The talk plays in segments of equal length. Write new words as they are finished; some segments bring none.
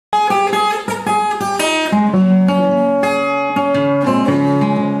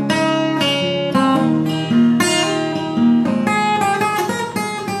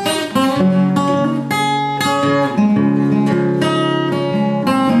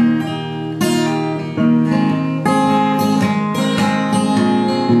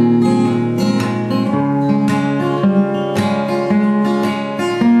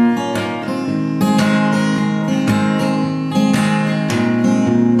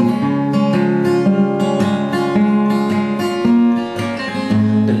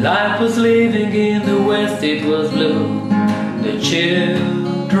was living in the West, it was blue. The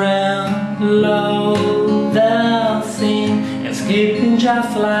children loved their sing and skipping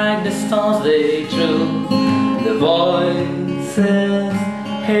just like the stones they threw. The voices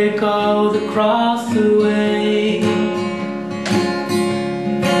echoed across the way.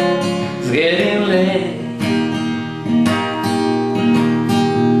 It's getting late,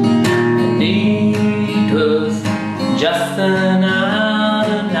 and it was just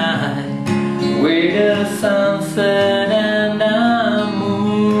another night with a sunset and a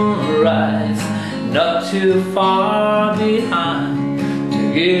moonrise not too far behind,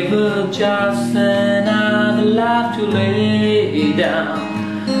 to give her just another life to lay down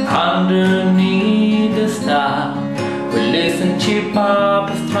underneath the stars. We listen to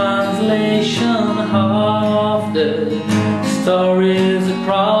Papa's translation of the stories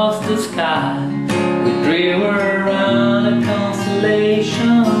across the sky. We drew around a constellation.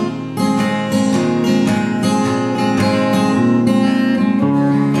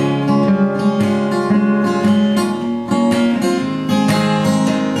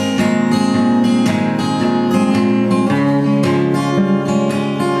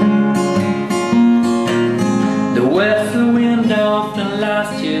 The west wind often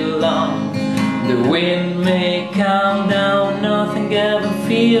lasts too long. The wind may come down, nothing ever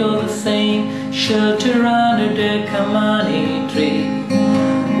feels the same. Shelter under the kamani tree,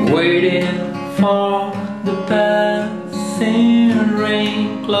 waiting for the passing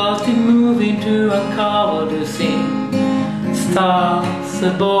rain. Clouds keep moving to uncover the scene. Stars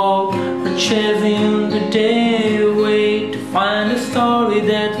above are chasing the day away to find a story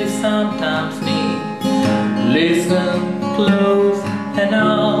that we sometimes need. Listen close and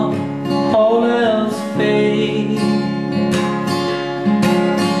all else fade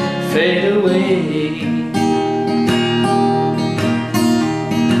away.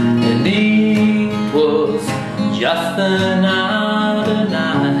 And it was just another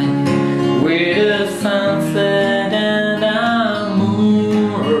night with a sunset and a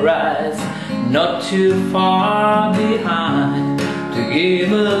moonrise not too far behind, to give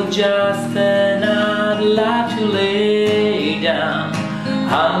her just another life to lay down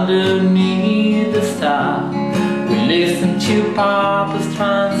underneath the stars. We listen to Papa's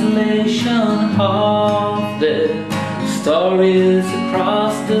translation of the stories across